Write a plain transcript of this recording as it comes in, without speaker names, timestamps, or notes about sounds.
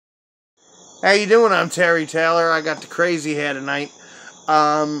How you doing? I'm Terry Taylor. I got the crazy hair tonight.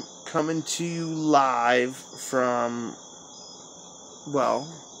 Coming to you live from, well,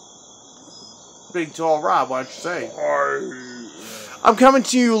 Big Tall Rob, why'd you say? I'm coming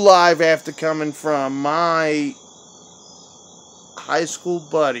to you live after coming from my high school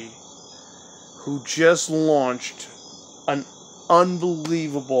buddy who just launched an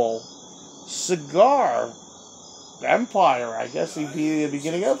unbelievable cigar empire, I guess he'd be the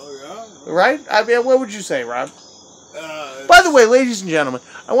beginning of. Right? I mean, what would you say, Rob? By the way, ladies and gentlemen,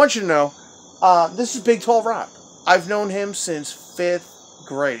 I want you to know, this is Big Tall Rob. I've known him since 5th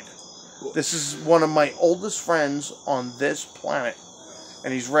grade. This is one of my oldest friends on this planet.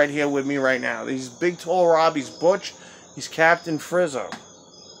 And he's right here with me right now. He's Big Tall Rob, he's Butch, he's Captain Frizzo.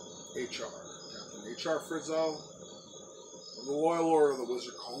 HR. Captain HR Frizzo of the Royal Order of the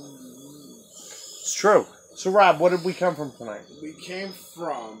Wizard Cones. It's true. So, Rob, what did we come from tonight? We came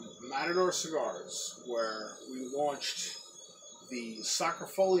from Matador Cigars, where we launched the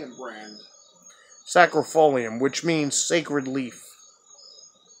Sacrifolium brand. Sacrifolium, which means sacred leaf.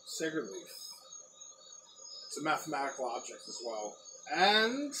 Sacred leaf. It's a mathematical object as well.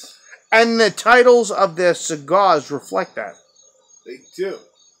 And the titles of their cigars reflect that. They do.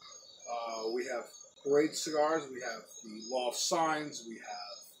 We have great cigars. We have the Law of Signs. We have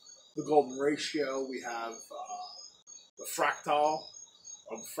the Golden Ratio. We have the Fractal,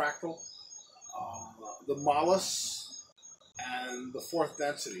 the Malus, and the Fourth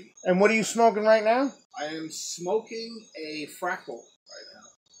Density. And what are you smoking right now? I am smoking a Fractal right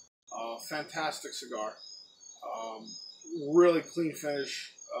now. Fantastic cigar. Really clean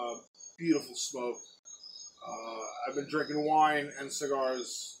finish. Beautiful smoke. I've been drinking wine and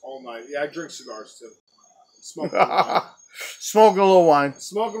cigars all night. Yeah, I drink cigars too. Smoking wine. Smoking a little wine.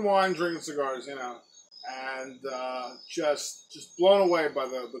 Smoking wine, drinking cigars, you know. And just blown away by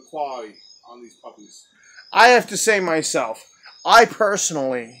the quality on these puppies. I have to say myself, I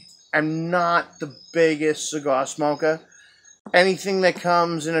personally am not the biggest cigar smoker. Anything that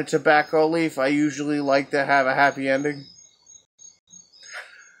comes in a tobacco leaf, I usually like to have a happy ending.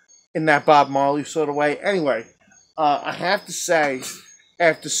 In that Bob Marley sort of way. Anyway, I have to say,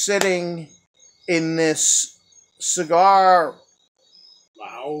 after sitting in this cigar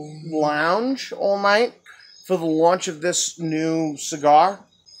lounge all night for the launch of this new cigar,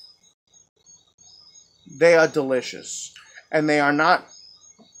 they are delicious. And they are not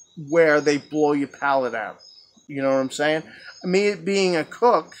where they blow your palate out. You know what I'm saying? Me being a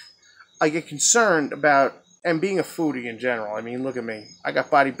cook, I get concerned about, and being a foodie in general. I mean, look at me. I got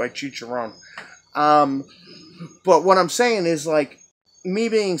bodied by chicharron. But what I'm saying is, like, me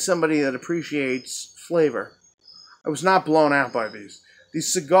being somebody that appreciates flavor, I was not blown out by these.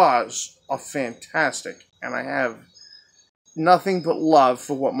 These cigars are fantastic, and I have nothing but love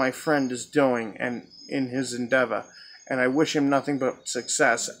for what my friend is doing and in his endeavor, and I wish him nothing but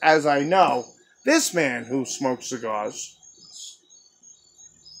success, as I know this man who smokes cigars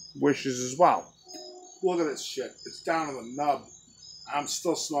wishes as well. Look at this shit. It's down to the nub. I'm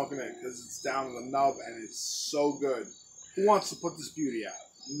still smoking it because it's down to the nub and it's so good. Who wants to put this beauty out?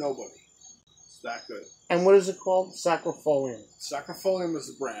 Nobody. It's that good. And what is it called? Sacrifolium. Sacrifolium is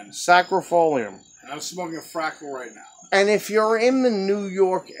the brand. Sacrifolium. And I'm smoking a Fractal right now. And if you're in the New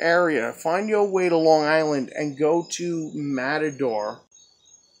York area, find your way to Long Island and go to Matador.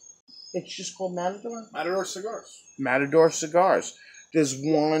 It's just called Matador? Matador Cigars. Matador Cigars. There's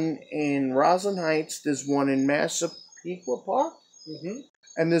one in Roslyn Heights. There's one in Massapequa Park.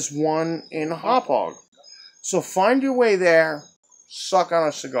 And there's one in Hauppauge. So find your way there. Suck on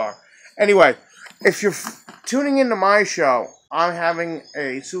a cigar. Anyway, if you're tuning into my show, I'm having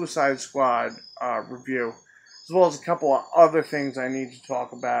a Suicide Squad review, as well as a couple of other things I need to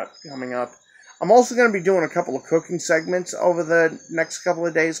talk about coming up. I'm also going to be doing a couple of cooking segments over the next couple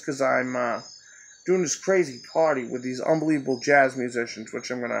of days because I'm doing this crazy party with these unbelievable jazz musicians, which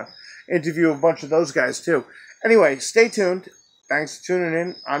I'm going to interview a bunch of those guys too. Anyway, stay tuned. Thanks for tuning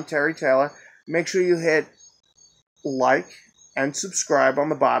in. I'm Terry Taylor. Make sure you hit like and subscribe on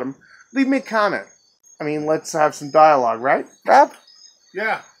the bottom. Leave me a comment. I mean, let's have some dialogue, right, Rob?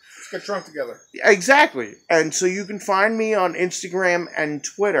 Yeah. Let's get drunk together. Exactly. And so you can find me on Instagram and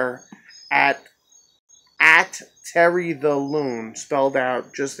Twitter at Terry the Loon, spelled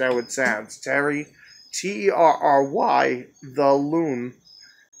out just how it sounds. Terry, Terry, the Loon,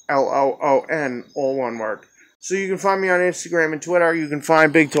 Loon, all one word. So you can find me on Instagram and Twitter. You can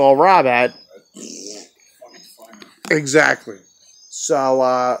find Big Tall Rob at. Exactly.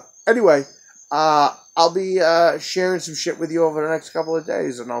 So, anyway, I'll be sharing some shit with you over the next couple of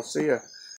days, and I'll see you.